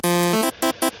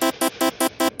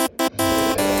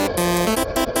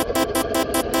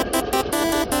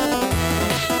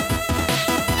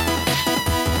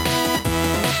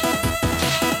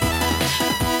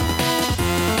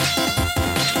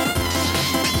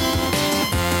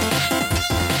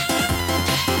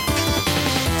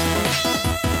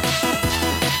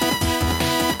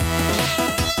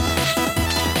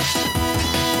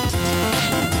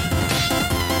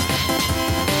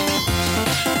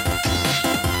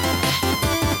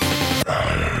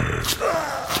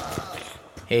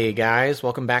Hey guys,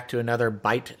 welcome back to another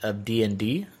Bite of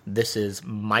D&D. This is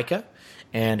Micah,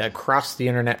 and across the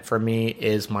internet from me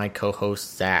is my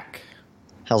co-host Zach.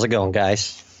 How's it going,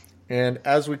 guys? And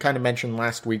as we kind of mentioned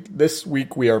last week, this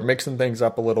week we are mixing things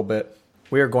up a little bit.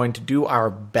 We are going to do our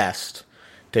best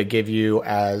to give you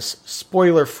as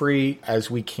spoiler-free as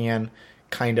we can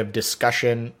kind of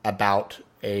discussion about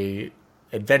a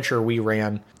adventure we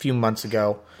ran a few months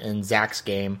ago in Zach's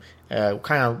game.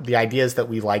 Kind of the ideas that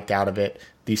we liked out of it,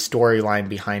 the storyline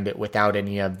behind it without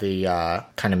any of the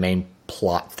kind of main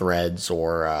plot threads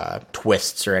or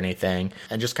twists or anything,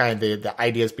 and just kind of the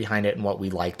ideas behind it and what we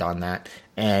liked on that.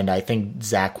 And I think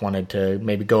Zach wanted to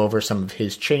maybe go over some of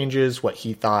his changes, what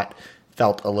he thought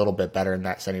felt a little bit better in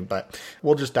that setting, but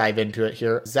we'll just dive into it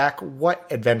here. Zach, what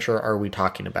adventure are we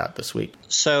talking about this week?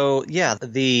 So, yeah,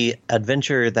 the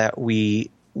adventure that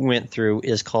we went through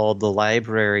is called The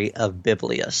Library of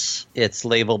Biblius. It's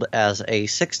labeled as a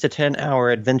 6 to 10 hour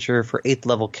adventure for 8th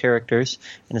level characters,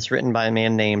 and it's written by a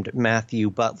man named Matthew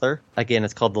Butler. Again,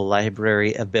 it's called The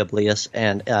Library of Biblius,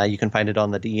 and you can find it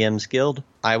on the DM's Guild.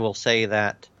 I will say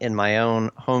that in my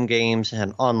own home games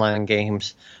and online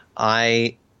games,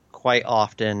 I quite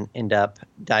often end up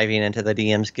diving into the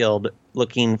DM's Guild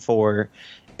looking for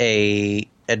a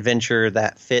adventure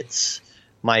that fits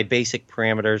my basic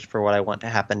parameters for what I want to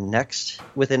happen next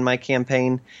within my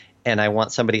campaign, and I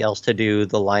want somebody else to do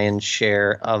the lion's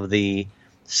share of the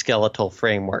skeletal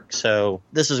framework. So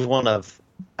this is one of,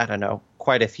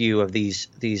 quite a few of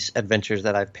these adventures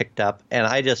that I've picked up, and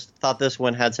I just thought this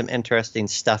one had some interesting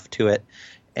stuff to it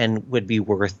and would be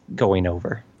worth going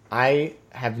over. I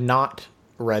have not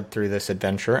read through this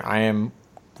adventure. I am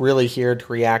really here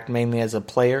to react mainly as a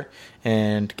player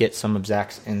and get some of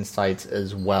Zach's insights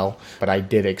as well. But I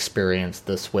did experience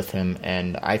this with him,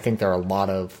 and I think there are a lot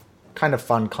of kind of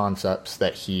fun concepts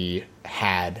that he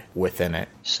had within it.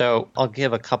 So I'll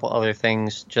give a couple other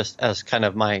things just as kind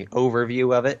of my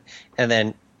overview of it, and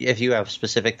then if you have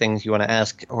specific things you want to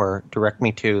ask or direct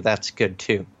me to, that's good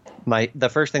too. The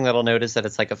first thing that I'll note is that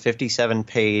it's like a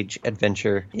 57-page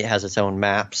adventure. It has its own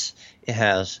maps. It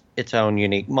has its own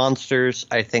unique monsters.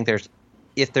 I think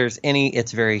if there's any,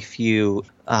 it's very few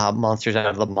monsters out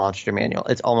of the monster manual.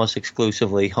 It's almost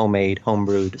exclusively homemade,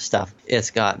 homebrewed stuff.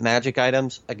 It's got magic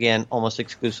items, again, almost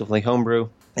exclusively homebrew.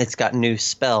 It's got new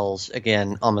spells,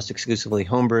 again, almost exclusively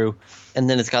homebrew. And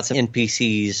then it's got some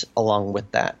NPCs along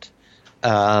with that.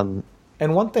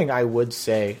 And one thing I would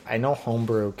say, I know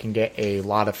homebrew can get a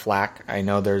lot of flack. I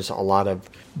know there's a lot of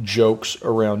jokes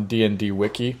around D&D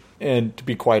Wiki, and to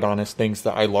be quite honest, things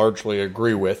that I largely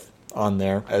agree with on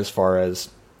there as far as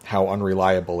how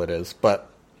unreliable it is. But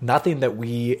nothing that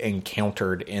we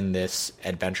encountered in this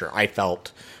adventure I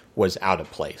felt was out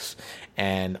of place.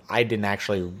 And I didn't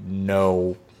actually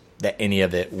know that any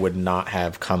of it would not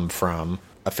have come from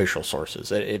official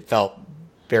sources. It felt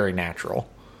very natural.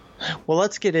 Well,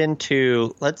 let's get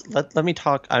into let me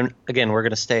talk. Again, we're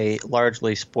going to stay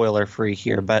largely spoiler free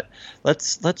here, but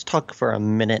let's talk for a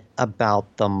minute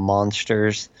about the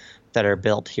monsters that are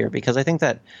built here, because I think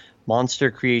that monster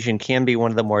creation can be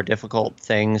one of the more difficult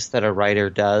things that a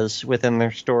writer does within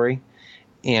their story,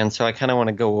 and so I kind of want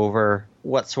to go over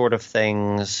what sort of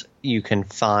things you can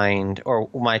find or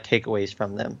my takeaways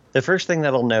from them. The first thing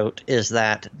that I'll note is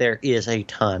that there is a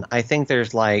ton. I think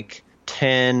there's like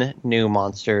 10 new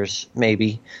monsters,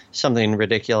 maybe something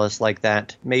ridiculous like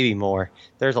that, maybe more.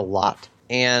 There's a lot,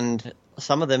 and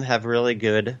some of them have really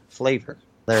good flavor.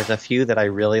 There's a few that I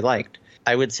really liked.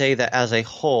 I would say that as a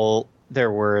whole,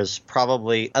 there was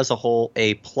probably, as a whole,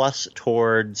 a plus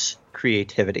towards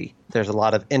creativity. There's a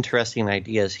lot of interesting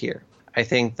ideas here. I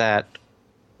think that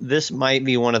this might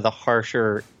be one of the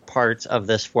harsher parts of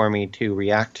this for me to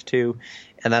react to,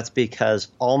 and that's because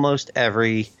almost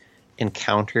every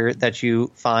encounter that you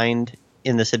find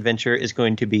in this adventure is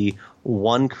going to be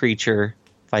one creature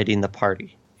fighting the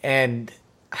party. And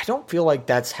I don't feel like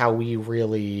that's how we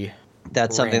really...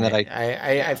 That's something that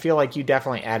I feel like you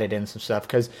definitely added in some stuff,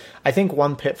 because I think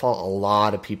one pitfall a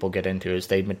lot of people get into is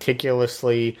they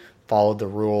meticulously follow the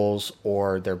rules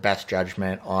or their best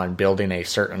judgment on building a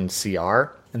certain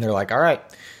CR. And they're like, all right,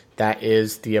 that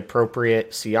is the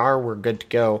appropriate CR, we're good to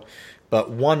go. But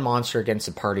one monster against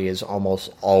a party is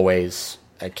almost always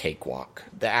a cakewalk.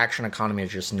 The action economy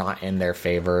is just not in their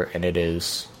favor, and it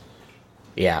is...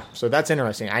 Yeah, so that's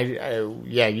interesting.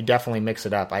 You definitely mix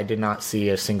it up. I did not see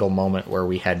a single moment where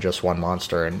we had just one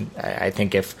monster, and I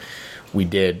think if we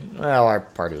did... Well, our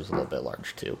party was a little bit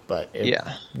large, too, but it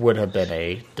would have been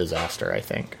a disaster, I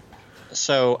think.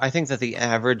 So I think that the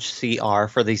average CR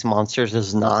for these monsters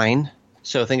is 9.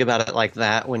 So think about it like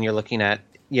that when you're looking at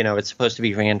it's supposed to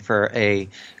be ran for a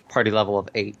party level of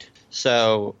 8.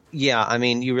 So, yeah, I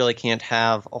mean, you really can't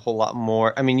have a whole lot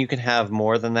more. I mean, you can have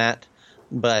more than that,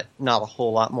 but not a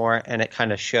whole lot more. And it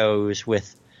kind of shows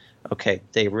with, okay,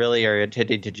 they really are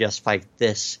intended to just fight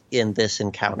this in this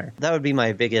encounter. That would be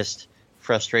my biggest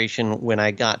frustration when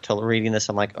I got to reading this.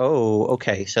 I'm like, oh,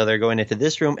 okay, so they're going into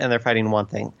this room and they're fighting one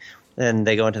thing. Then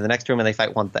they go into the next room and they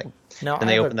fight one thing. Now, and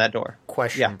they open that door.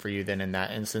 Question for you then in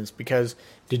that instance, because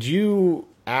did you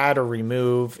add or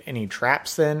remove any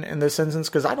traps then in this instance?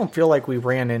 Because I don't feel like we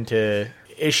ran into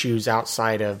issues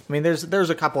outside of, I mean, there's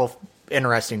a couple of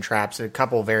interesting traps, a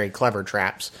couple of very clever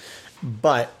traps,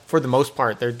 but for the most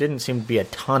part, there didn't seem to be a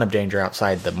ton of danger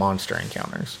outside the monster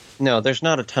encounters. No, there's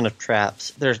not a ton of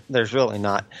traps. There's really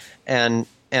not. And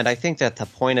I think that the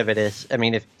point of it is, I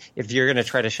mean, if you're going to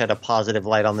try to shed a positive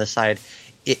light on this side,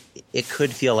 it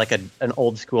could feel like an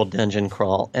old school dungeon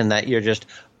crawl, and that you're just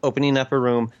opening up a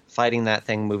room, fighting that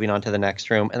thing, moving on to the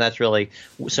next room. And that's really,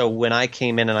 so when I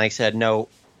came in and I said, no,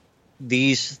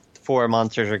 these 4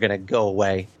 monsters are going to go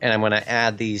away, and I'm going to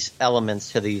add these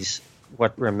elements to these,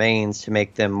 what remains, to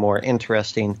make them more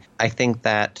interesting, I think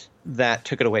that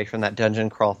took it away from that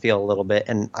dungeon crawl feel a little bit,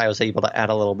 and I was able to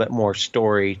add a little bit more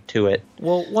story to it.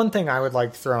 Well, one thing I would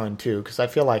like to throw in too, because I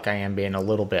feel like I am being a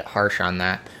little bit harsh on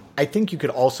that, I think you could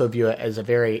also view it as a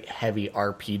very heavy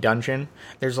RP dungeon.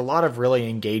 There's a lot of really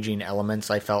engaging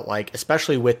elements, I felt like,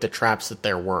 especially with the traps that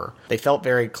there were. They felt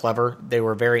very clever. They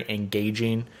were very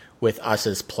engaging with us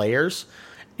as players,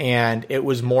 and it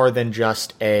was more than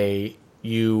just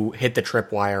you hit the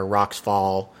tripwire, rocks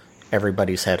fall,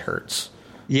 everybody's head hurts.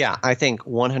 Yeah, I think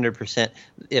 100%.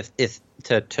 If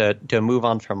to move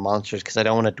on from monsters, because I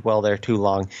don't want to dwell there too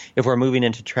long, if we're moving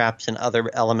into traps and other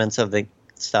elements of the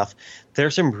stuff,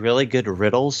 there's some really good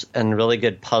riddles and really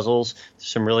good puzzles,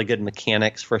 some really good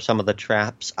mechanics for some of the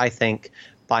traps. I think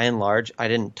by and large, I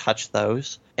didn't touch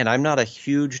those. And I'm not a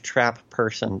huge trap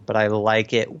person, but I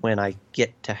like it when I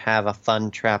get to have a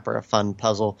fun trap or a fun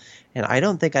puzzle. And I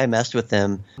don't think I messed with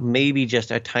them. Maybe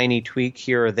just a tiny tweak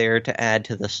here or there to add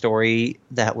to the story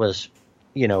that was,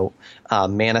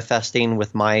 manifesting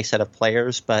with my set of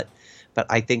players. But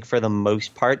I think for the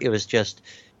most part, it was just,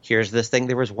 here's this thing.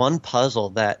 There was one puzzle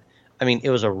that, it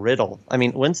was a riddle.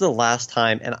 When's the last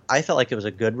time? And I felt like it was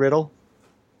a good riddle,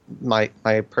 my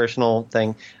personal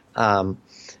thing.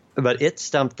 But it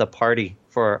stumped the party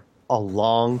for a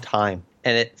long time,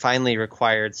 and it finally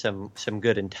required some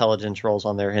good intelligence rolls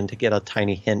on their end to get a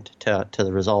tiny hint to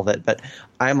resolve it. But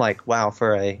I'm like, wow,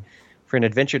 for an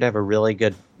adventure to have a really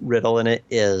good riddle in it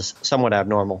is somewhat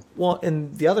abnormal. Well,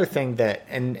 and the other thing that,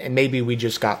 and maybe we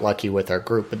just got lucky with our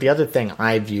group, but the other thing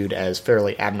I viewed as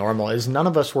fairly abnormal is none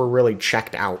of us were really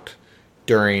checked out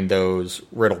during those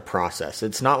riddle process.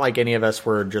 It's not like any of us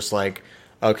were just like,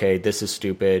 okay, this is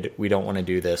stupid, we don't want to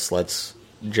do this, let's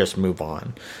just move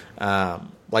on.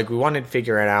 We wanted to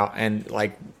figure it out, and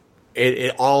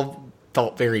it all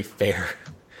felt very fair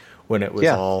when it was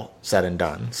all said and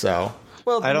done. So,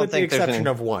 well, I don't with think the exception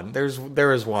of one. There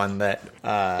is one that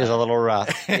is a little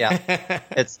rough. Yeah,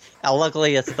 it's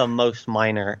luckily it's the most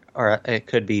minor, or it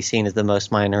could be seen as the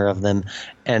most minor of them,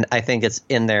 and I think it's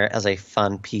in there as a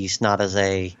fun piece, not as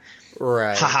a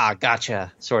haha,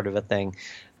 gotcha sort of a thing.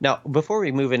 Now, before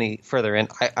we move any further in,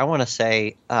 I want to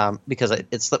say, because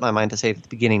it slipped my mind to say at the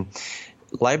beginning,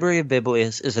 Library of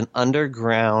Biblius is an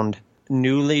underground,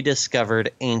 newly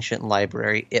discovered ancient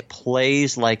library. It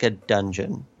plays like a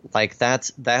dungeon. That's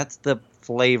the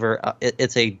flavor.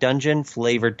 It's a dungeon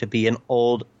flavored to be an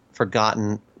old,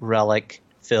 forgotten,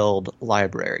 relic-filled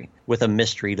library with a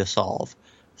mystery to solve.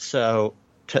 So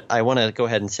I want to go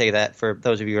ahead and say that for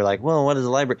those of you who are like, well, what is a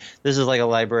library? This is like a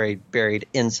library buried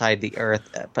inside the earth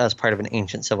as part of an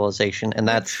ancient civilization, and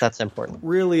that's important.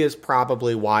 Really is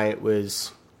probably why it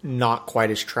was not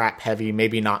quite as trap heavy,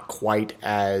 maybe not quite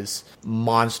as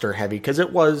monster heavy, because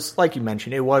it was, like you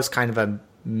mentioned, it was kind of a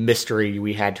mystery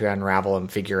we had to unravel and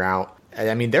figure out.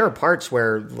 There are parts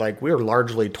where we were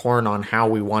largely torn on how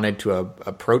we wanted to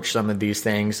approach some of these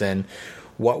things and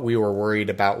what we were worried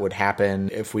about would happen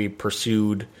if we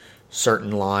pursued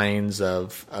certain lines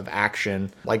of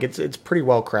action. It's pretty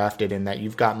well crafted in that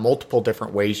you've got multiple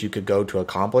different ways you could go to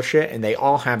accomplish it, and they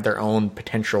all have their own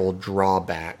potential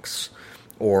drawbacks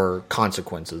or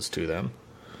consequences to them.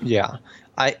 Yeah.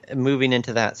 Moving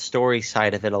into that story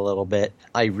side of it a little bit,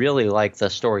 I really like the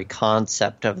story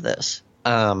concept of this.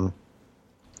 And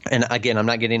again, I'm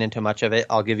not getting into much of it.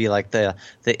 I'll give you the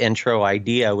intro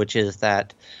idea, which is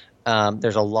that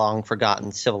there's a long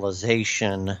forgotten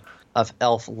civilization of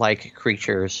elf-like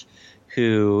creatures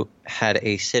who had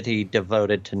a city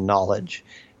devoted to knowledge.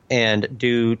 And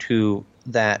due to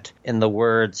that, in the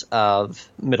words of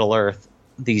Middle-earth,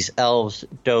 these elves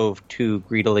dove too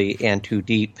greedily and too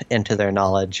deep into their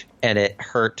knowledge, and it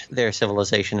hurt their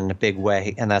civilization in a big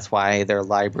way, and that's why their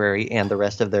library and the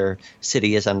rest of their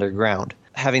city is underground.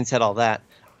 Having said all that,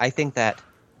 I think that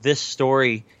this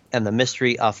story and the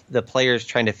mystery of the players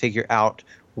trying to figure out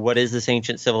what is this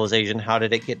ancient civilization, how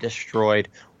did it get destroyed,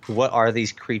 what are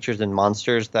these creatures and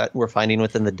monsters that we're finding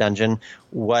within the dungeon,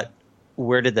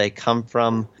 where did they come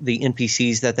from, the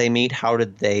NPCs that they meet, how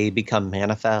did they become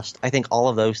manifest. I think all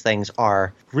of those things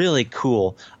are really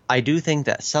cool. I do think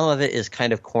that some of it is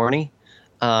kind of corny.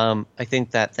 I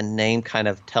think that the name kind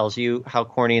of tells you how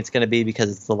corny it's going to be because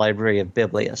it's the Library of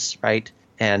Biblius, right?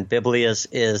 And Biblius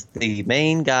is the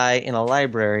main guy in a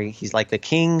library. He's like the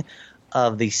king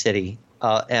of the city.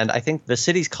 And I think the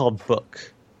city's called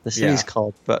Book. The city's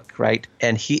called Book, right?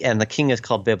 And the king is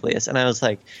called Biblius. And I was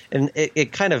like, and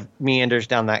it kind of meanders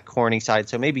down that corny side.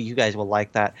 So maybe you guys will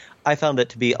like that. I found it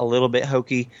to be a little bit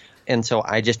hokey, and so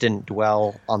I just didn't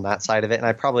dwell on that side of it. And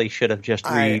I probably should have just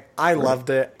I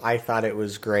loved it. I thought it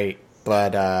was great,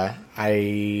 but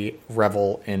I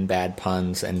revel in bad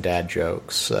puns and dad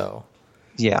jokes. So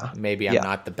yeah, maybe I'm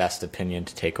not the best opinion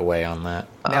to take away on that.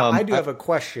 Now, I do have a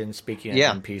question, speaking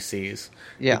of NPCs,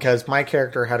 because my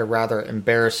character had a rather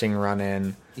embarrassing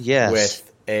run-in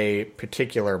with a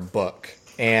particular book,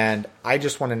 and I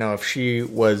just want to know if she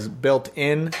was built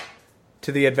in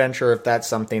to the adventure, if that's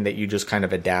something that you just kind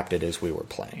of adapted as we were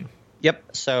playing.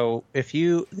 Yep. So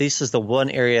this is the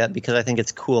one area, because I think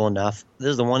it's cool enough, this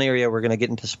is the one area we're going to get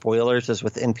into spoilers, is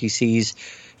with NPCs,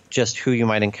 just who you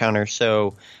might encounter.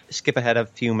 So skip ahead a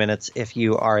few minutes if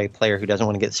you are a player who doesn't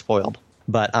want to get spoiled.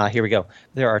 But here we go.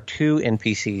 There are 2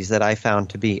 NPCs that I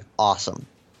found to be awesome.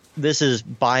 This is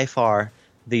by far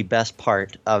the best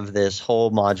part of this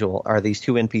whole module, are these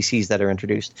 2 NPCs that are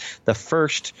introduced. The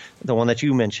first, the one that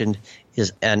you mentioned,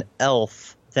 is an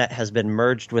elf that has been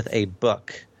merged with a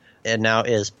book and now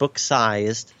is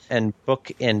book-sized and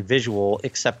book in visual,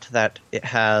 except that it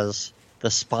has...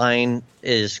 the spine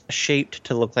is shaped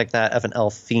to look like that of an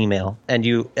elf female, and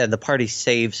the party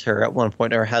saves her at one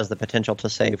point, or has the potential to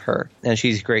save her, and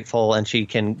she's grateful, and she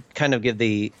can kind of give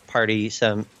the party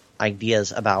some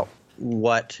ideas about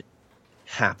what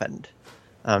happened,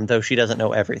 though she doesn't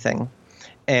know everything.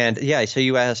 And so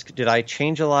you ask, did I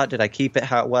change a lot? Did I keep it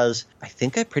how it was? I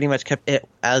think I pretty much kept it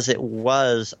as it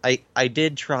was. I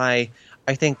did try.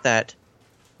 I think that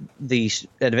the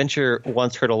adventure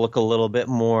wants her to look a little bit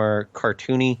more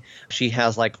cartoony. She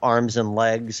has like arms and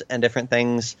legs and different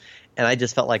things, and I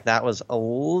just felt like that was a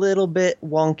little bit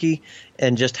wonky,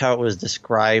 and just how it was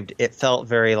described, it felt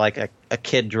very like a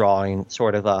kid drawing,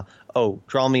 sort of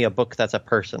draw me a book that's a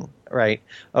person, right?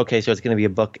 Okay, so it's going to be a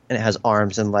book and it has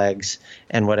arms and legs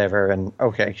and whatever, and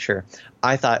okay, sure.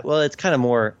 I thought, well, it's kind of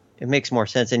more, it makes more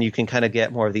sense, and you can kind of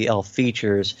get more of the elf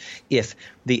features if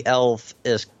the elf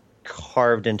is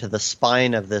carved into the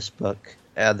spine of this book,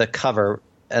 the cover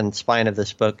and spine of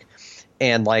this book,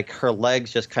 and like her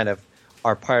legs just kind of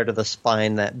are part of the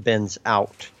spine that bends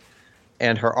out,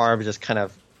 and her arms just kind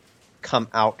of come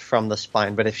out from the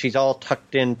spine. But if she's all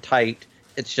tucked in tight,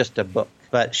 it's just a book.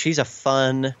 But she's a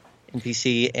fun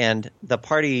NPC, and the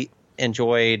party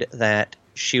enjoyed that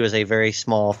she was a very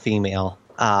small female,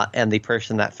 and the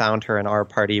person that found her in our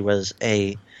party was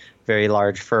a very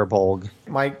large furbolg.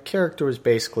 My character was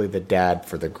basically the dad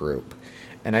for the group,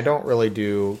 and I don't really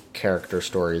do character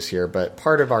stories here, but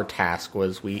part of our task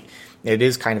was it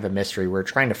is kind of a mystery. We're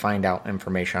trying to find out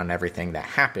information on everything that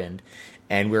happened,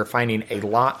 and we're finding a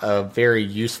lot of very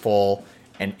useful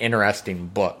and interesting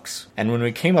books. And when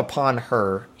we came upon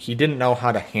her, he didn't know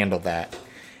how to handle that,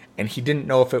 and he didn't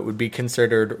know if it would be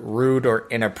considered rude or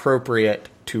inappropriate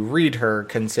to read her,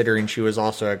 considering she was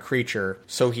also a creature.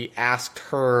 So he asked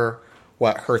her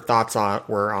what her thoughts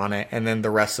were on it, and then the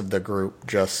rest of the group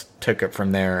just took it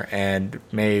from there and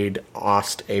made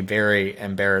Ost a very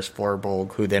embarrassed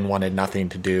Florbolg, who then wanted nothing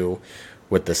to do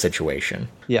with the situation.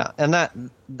 Yeah, and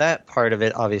that part of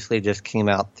it obviously just came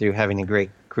out through having a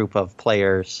great group of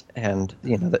players, and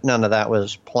none of that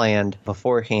was planned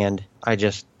beforehand. I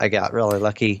got really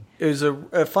lucky. It was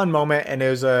a fun moment, and it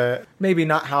was maybe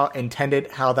not how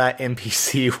intended how that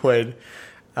NPC would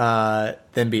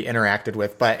then be interacted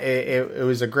with, but it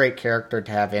was a great character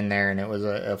to have in there, and it was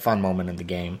a fun moment in the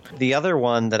game. The other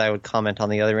one that I would comment on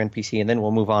the other NPC, and then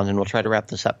we'll move on and we'll try to wrap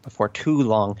this up before too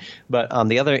long, but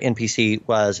the other NPC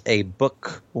was a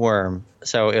bookworm.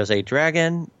 So it was a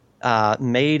dragon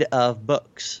made of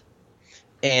books,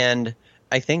 and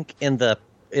I think in the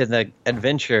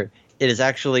adventure it is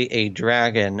actually a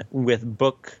dragon with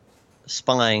book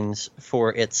spines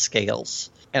for its scales.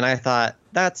 And I thought,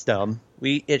 that's dumb.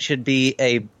 It should be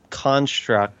a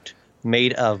construct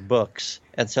made of books.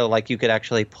 And so, like, you could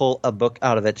actually pull a book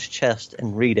out of its chest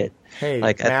and read it. Hey,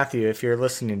 like Matthew, if you're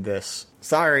listening to this,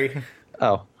 sorry.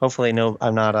 Oh, hopefully no,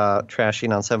 I'm not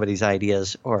trashing on somebody's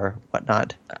ideas or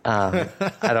whatnot. I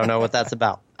don't know what that's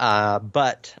about.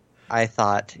 But I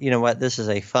thought, you know what, this is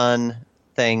a fun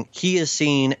thing. He is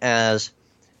seen as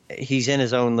he's in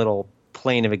his own little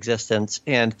plane of existence,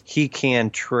 and he can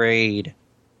trade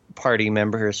party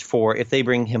members for, if they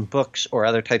bring him books or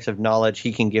other types of knowledge,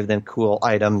 he can give them cool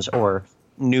items or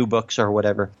new books or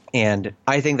whatever. And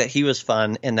I think that he was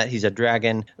fun in that he's a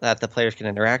dragon that the players can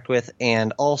interact with,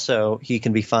 and also he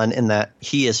can be fun in that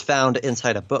he is found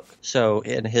inside a book. So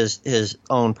in his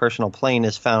own personal plane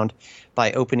is found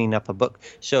by opening up a book.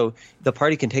 So the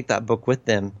party can take that book with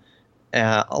them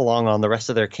along on the rest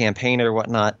of their campaign or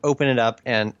whatnot, open it up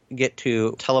and get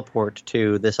to teleport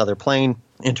to this other plane,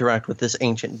 interact with this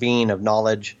ancient being of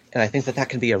knowledge. And I think that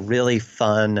can be a really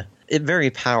fun, very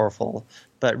powerful,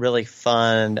 but really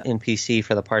fun NPC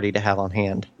for the party to have on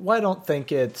hand. Well, I don't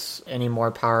think it's any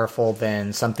more powerful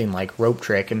than something like Rope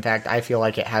Trick. In fact, I feel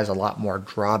like it has a lot more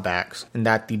drawbacks, in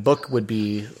that the book would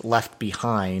be left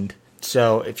behind.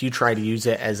 So if you try to use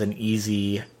it as an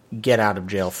easy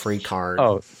get-out-of-jail-free card...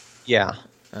 Oh, yeah,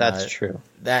 that's true.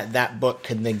 That book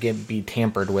can then be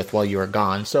tampered with while you are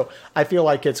gone. So I feel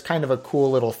like it's kind of a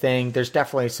cool little thing. There's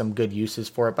definitely some good uses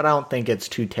for it, but I don't think it's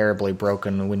too terribly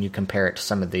broken when you compare it to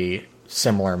some of the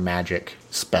similar magic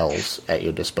spells at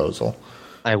your disposal.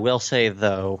 I will say,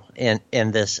 though, in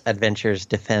this adventure's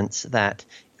defense, that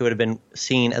it would have been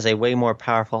seen as a way more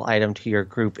powerful item to your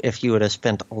group if you would have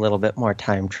spent a little bit more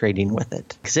time trading with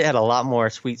it. Because it had a lot more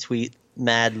sweet,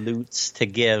 mad loots to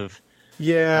give.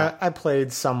 Yeah, I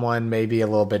played someone maybe a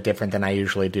little bit different than I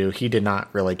usually do. He did not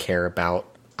really care about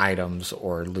items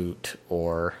or loot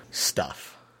or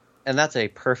stuff. And that's a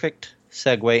perfect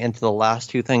segue into the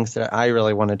last two things that I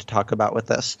really wanted to talk about with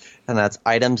this, and that's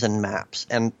items and maps.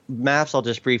 And maps, I'll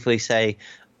just briefly say,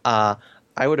 I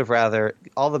would have rather,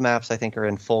 all the maps I think are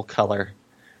in full color,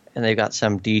 and they've got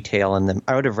some detail in them.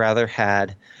 I would have rather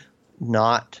had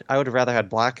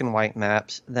black and white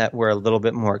maps that were a little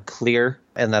bit more clear,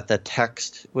 and that the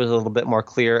text was a little bit more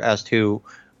clear as to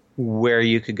where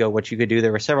you could go, what you could do.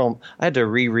 There were several, I had to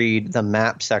reread the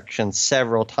map section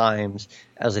several times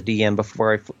as a DM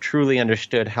before I truly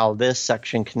understood how this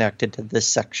section connected to this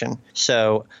section.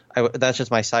 So that's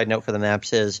just my side note for the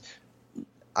maps is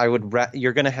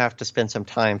you're going to have to spend some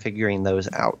time figuring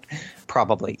those out,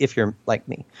 probably, if you're like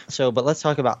me. But let's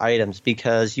talk about items,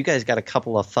 because you guys got a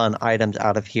couple of fun items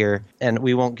out of here, and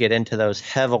we won't get into those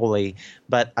heavily,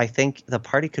 but I think the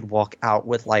party could walk out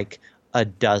with like a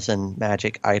dozen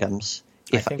magic items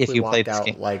if you played this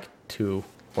game. Like 2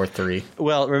 or 3.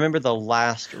 Well, remember the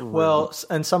last room. Well,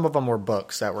 and some of them were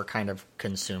books that were kind of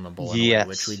consumable in a way,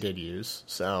 which we did use.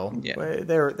 So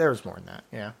there was more than that,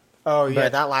 yeah. Oh, yeah,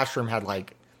 that last room had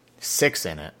like 6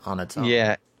 in it on its own.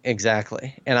 Yeah,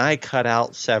 exactly. And I cut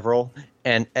out several,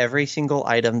 and every single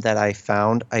item that I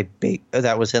found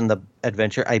that was in the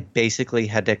adventure, I basically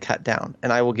had to cut down.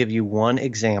 And I will give you one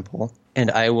example, and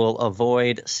I will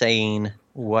avoid saying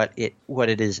what it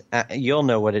is. You'll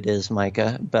know what it is,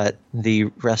 Micah, but the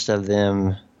rest of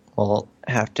them will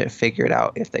have to figure it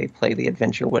out if they play the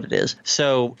adventure what it is.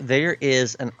 So there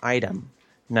is an item.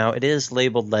 Now, it is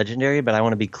labeled legendary, but I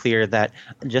want to be clear that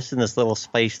just in this little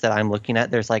space that I'm looking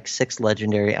at, there's like 6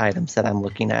 legendary items that I'm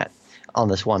looking at on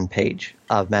this one page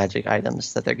of magic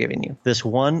items that they're giving you. This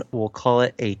one, we'll call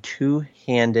it a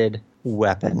 2-handed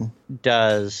weapon,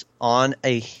 does on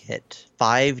a hit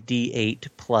 5d8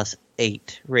 plus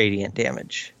 8 radiant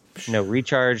damage. No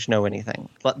recharge, no anything.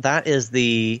 But that is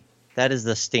the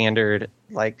standard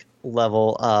like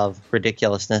level of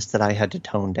ridiculousness that I had to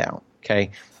tone down.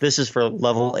 Okay, this is for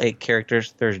level 8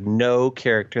 characters. There's no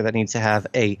character that needs to have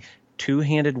a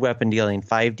 2-handed weapon dealing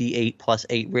 5d8 plus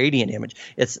 8 radiant damage.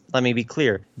 Let me be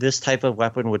clear. This type of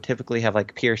weapon would typically have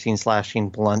like piercing, slashing,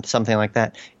 blunt, something like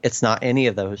that. It's not any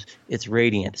of those. It's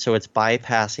radiant. So it's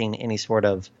bypassing any sort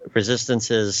of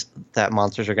resistances that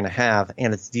monsters are going to have.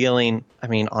 And it's dealing,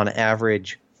 on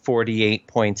average, 48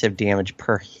 points of damage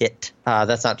per hit.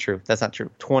 That's not true.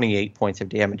 28 points of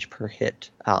damage per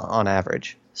hit on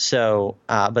average. So,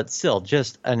 but still,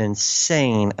 just an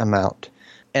insane amount.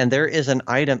 And there is an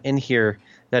item in here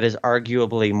that is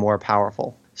arguably more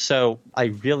powerful. So I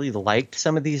really liked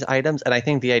some of these items, and I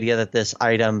think the idea that this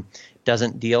item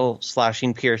doesn't deal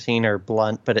slashing, piercing, or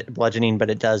bludgeoning, but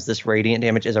it does this radiant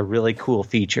damage is a really cool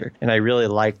feature. And I really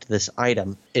liked this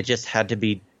item. It just had to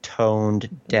be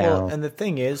toned down. Well, and the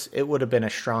thing is, it would have been a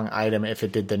strong item if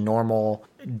it did the normal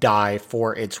die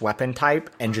for its weapon type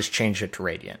and just changed it to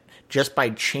radiant. just by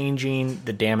changing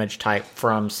the damage type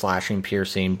from slashing,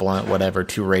 piercing, blunt, whatever,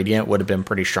 to radiant would have been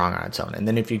pretty strong on its own. And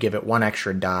then if you give it one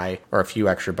extra die or a few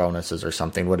extra bonuses or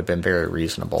something, would have been very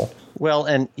reasonable. Well,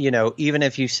 and, even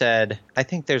if you said, I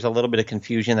think there's a little bit of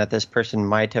confusion that this person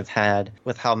might have had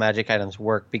with how magic items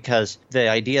work, because the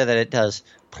idea that it does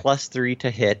 +3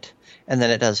 to hit, and then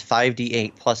it does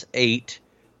 5d8 plus 8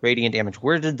 radiant damage.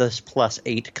 Where did this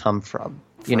 +8 come from?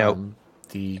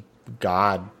 The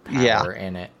god power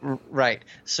in it. Right.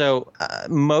 So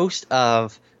most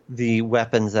of the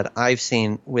weapons that I've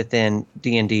seen within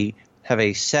D&D have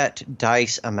a set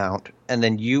dice amount, and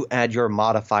then you add your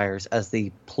modifiers as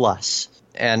the plus.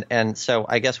 And so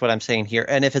I guess what I'm saying here,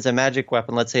 and if it's a magic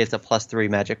weapon, let's say it's a +3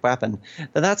 magic weapon,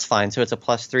 then that's fine. So it's a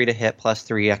 +3 to hit,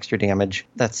 +3 extra damage.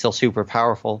 That's still super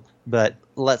powerful. But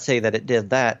let's say that it did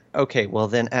that. Okay, well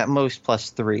then at most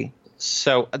 +3.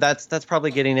 So that's probably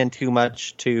getting in too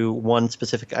much to one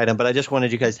specific item. But I just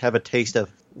wanted you guys to have a taste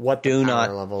of what the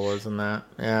power level is in that.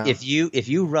 Yeah. If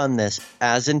you run this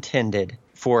as intended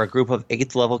for a group of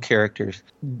 8th level characters,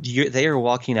 they are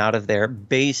walking out of there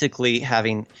basically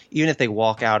having, even if they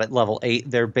walk out at level 8,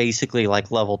 they're basically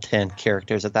like level 10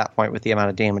 characters at that point with the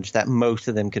amount of damage that most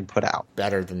of them can put out.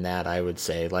 Better than that, I would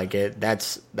say.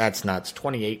 That's nuts.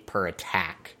 28 per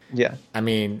attack. Yeah. I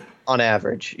mean, on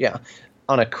average, yeah.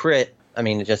 On a crit,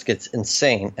 it just gets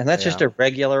insane. And that's just a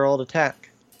regular old attack.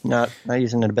 Not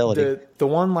using an ability. The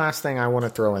one last thing I want to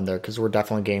throw in there, because we're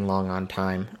definitely getting long on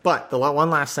time, but the one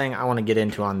last thing I want to get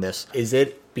into on this is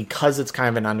because it's kind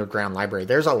of an underground library,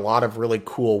 there's a lot of really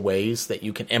cool ways that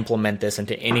you can implement this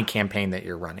into any campaign that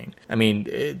you're running.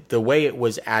 The way it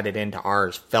was added into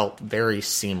ours felt very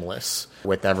seamless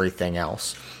with everything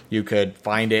else. You could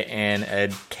find it in a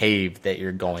cave that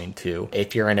you're going to.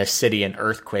 If you're in a city, an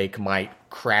earthquake might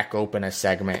crack open a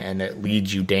segment and it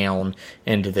leads you down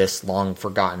into this long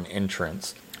forgotten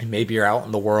entrance. And maybe you're out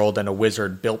in the world and a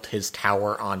wizard built his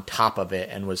tower on top of it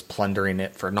and was plundering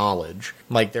it for knowledge.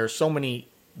 There's so many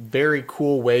very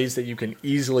cool ways that you can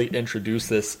easily introduce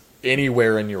this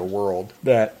anywhere in your world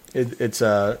that it's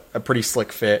a pretty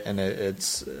slick fit, and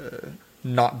it's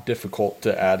not difficult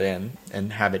to add in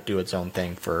and have it do its own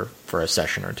thing for a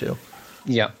session or two.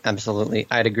 Yeah, absolutely.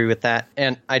 I'd agree with that.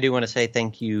 And I do want to say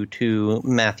thank you to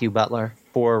Matthew Butler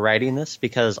for writing this,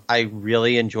 because I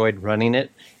really enjoyed running it,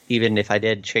 even if I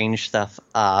did change stuff.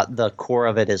 The core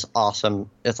of it is awesome.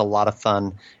 It's a lot of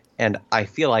fun. And I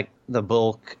feel like the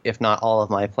bulk, if not all of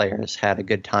my players, had a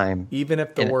good time. Even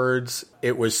if the words,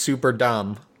 it was super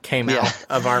dumb, came out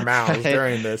of our mouths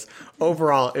during this.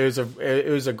 Overall, it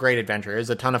was a great adventure. It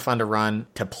was a ton of fun to run,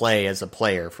 to play as a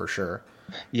player, for sure.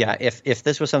 Yeah, if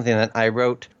this was something that I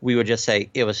wrote, we would just say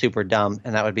it was super dumb,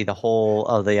 and that would be the whole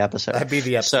of the episode. That'd be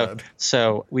the episode.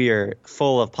 So we are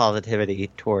full of positivity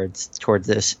towards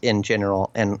this in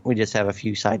general, and we just have a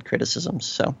few side criticisms.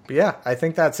 So yeah, I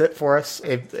think that's it for us.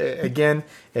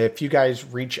 If you guys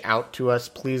reach out to us,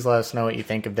 please let us know what you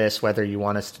think of this, whether you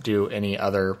want us to do any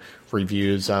other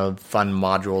reviews of fun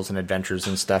modules and adventures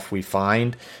and stuff we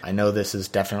find. I know this is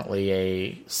definitely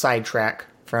a sidetrack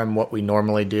from what we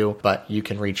normally do, but you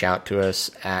can reach out to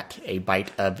us at A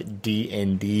Bite of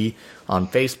D&D on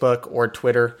Facebook or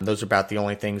Twitter. Those are about the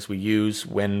only things we use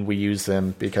when we use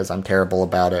them, because I'm terrible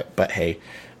about it. But hey,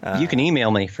 you can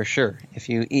email me for sure. If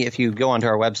you go onto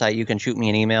our website, you can shoot me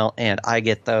an email, and I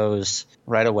get those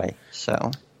right away.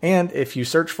 So. And if you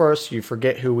search for us, you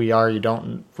forget who we are, you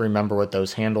don't remember what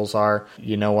those handles are.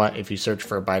 You know what? If you search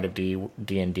for A Bite of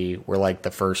D&D, we're like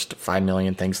the first 5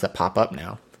 million things that pop up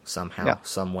now. Somehow,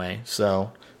 some way.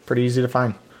 So, pretty easy to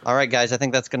find. All right, guys, I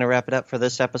think that's going to wrap it up for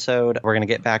this episode. We're going to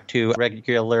get back to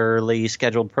regularly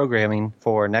scheduled programming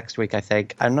for next week, I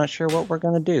think. I'm not sure what we're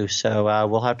going to do, so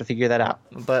we'll have to figure that out.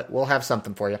 But we'll have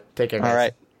something for you. Take care, guys. All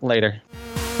right, later.